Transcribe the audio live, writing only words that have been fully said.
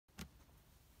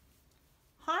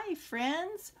Hi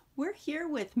friends, we're here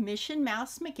with Mission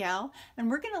Mouse Miguel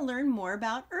and we're going to learn more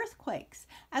about earthquakes.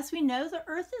 As we know, the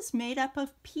earth is made up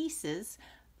of pieces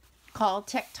called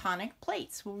tectonic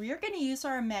plates. Well, we're going to use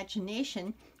our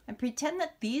imagination and pretend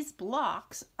that these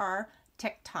blocks are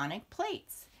tectonic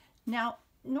plates. Now,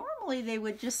 normally they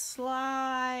would just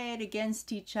slide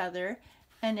against each other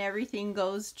and everything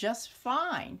goes just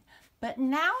fine. But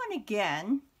now and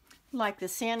again, like the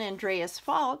San Andreas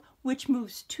Fault, which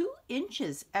moves 2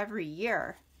 inches every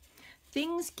year,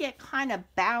 things get kind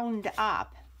of bound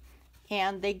up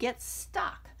and they get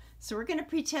stuck. So we're going to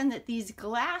pretend that these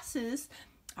glasses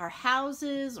are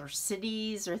houses or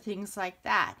cities or things like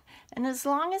that. And as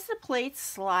long as the plates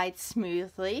slide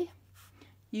smoothly,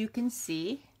 you can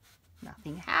see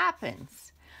nothing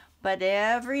happens. But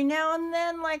every now and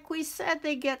then, like we said,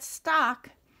 they get stuck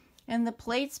and the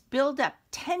plates build up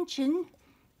tension.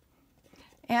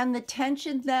 And the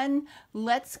tension then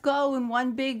lets go in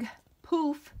one big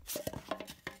poof,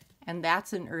 and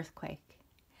that's an earthquake.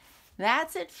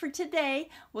 That's it for today.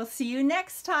 We'll see you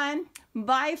next time.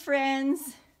 Bye,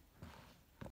 friends.